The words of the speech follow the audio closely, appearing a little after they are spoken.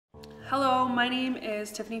Hello, my name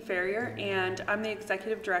is Tiffany Ferrier and I'm the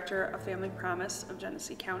Executive Director of Family Promise of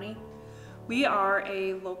Genesee County. We are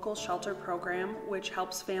a local shelter program which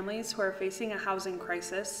helps families who are facing a housing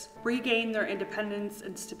crisis regain their independence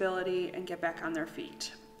and stability and get back on their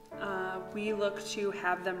feet. We look to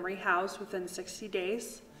have them rehoused within 60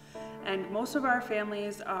 days, and most of our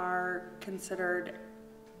families are considered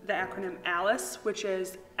the acronym ALICE, which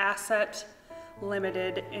is Asset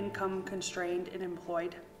Limited, Income Constrained, and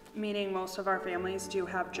Employed, meaning most of our families do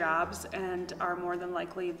have jobs and are more than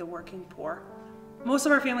likely the working poor. Most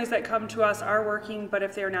of our families that come to us are working, but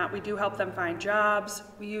if they're not, we do help them find jobs.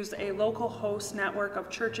 We use a local host network of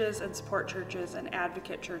churches and support churches and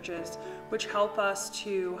advocate churches, which help us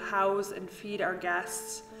to house and feed our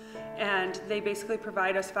guests. And they basically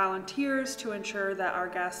provide us volunteers to ensure that our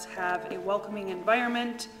guests have a welcoming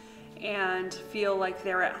environment and feel like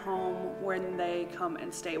they're at home when they come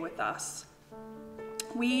and stay with us.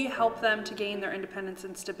 We help them to gain their independence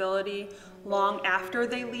and stability long after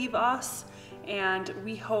they leave us, and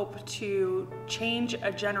we hope to change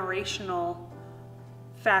a generational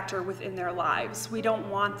factor within their lives. We don't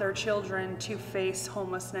want their children to face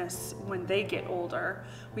homelessness when they get older.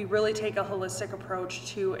 We really take a holistic approach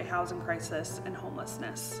to a housing crisis and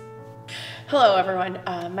homelessness. Hello everyone,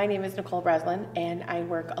 my name is Nicole Breslin and I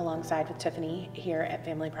work alongside with Tiffany here at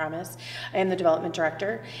Family Promise. I am the development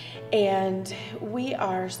director, and we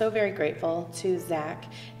are so very grateful to Zach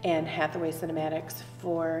and Hathaway Cinematics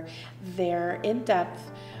for their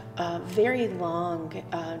in-depth, very long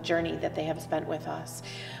journey that they have spent with us.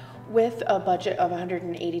 With a budget of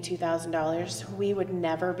 $182,000, we would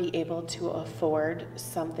never be able to afford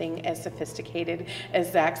something as sophisticated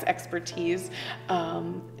as Zach's expertise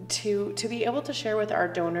to be able to share with our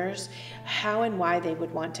donors how and why they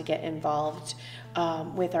would want to get involved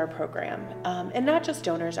with our program. And not just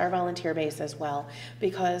donors, our volunteer base as well,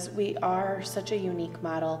 because we are such a unique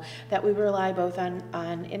model that we rely both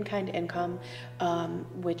on in-kind income,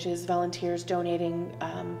 which is volunteers donating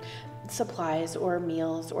supplies or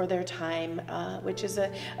meals or their time, which is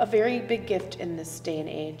a very big gift in this day and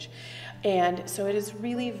age. And so it is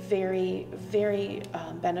really very, very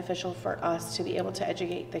beneficial for us to be able to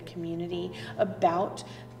educate the community about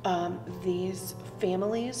these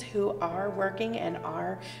families who are working and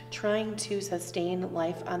are trying to sustain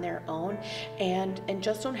life on their own and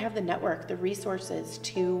just don't have the network, the resources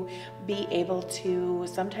to be able to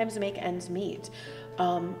sometimes make ends meet.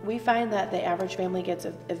 We find that the average family gets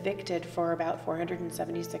evicted for about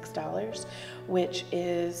 $476, which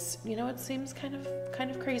is, you know, it seems kind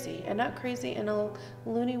of crazy, and not crazy in a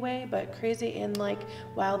loony way, but crazy in like,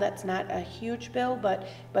 wow, that's not a huge bill, but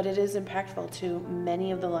it is impactful to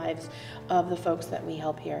many of the lives of the folks that we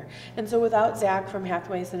help here. And so without Zach from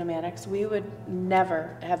Hathaway Cinematics, we would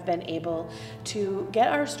never have been able to get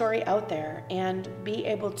our story out there and be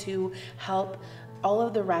able to help all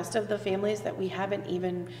of the rest of the families that we haven't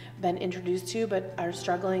even been introduced to but are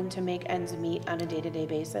struggling to make ends meet on a day-to-day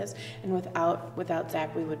basis. And without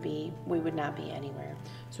Zach, we would not be anywhere.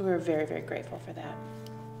 So we're very, very grateful for that.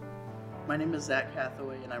 My name is Zach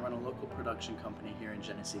Hathaway and I run a local production company here in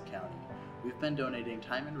Genesee County. We've been donating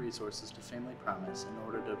time and resources to Family Promise in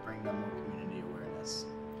order to bring them more community awareness.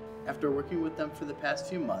 After working with them for the past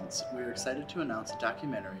few months, we are excited to announce a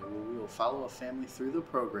documentary where we will follow a family through the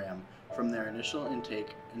program from their initial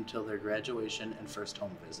intake until their graduation and first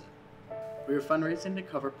home visit. We are fundraising to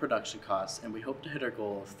cover production costs, and we hope to hit our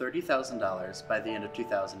goal of $30,000 by the end of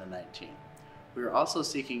 2019. We are also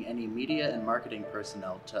seeking any media and marketing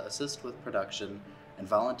personnel to assist with production and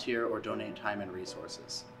volunteer or donate time and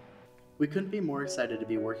resources. We couldn't be more excited to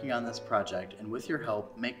be working on this project, and with your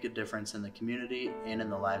help, make a difference in the community and in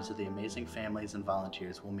the lives of the amazing families and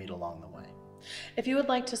volunteers we'll meet along the way. If you would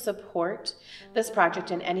like to support this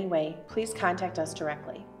project in any way, please contact us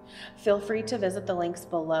directly. Feel free to visit the links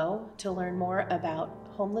below to learn more about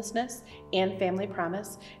homelessness and Family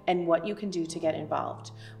Promise and what you can do to get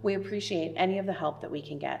involved. We appreciate any of the help that we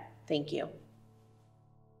can get. Thank you.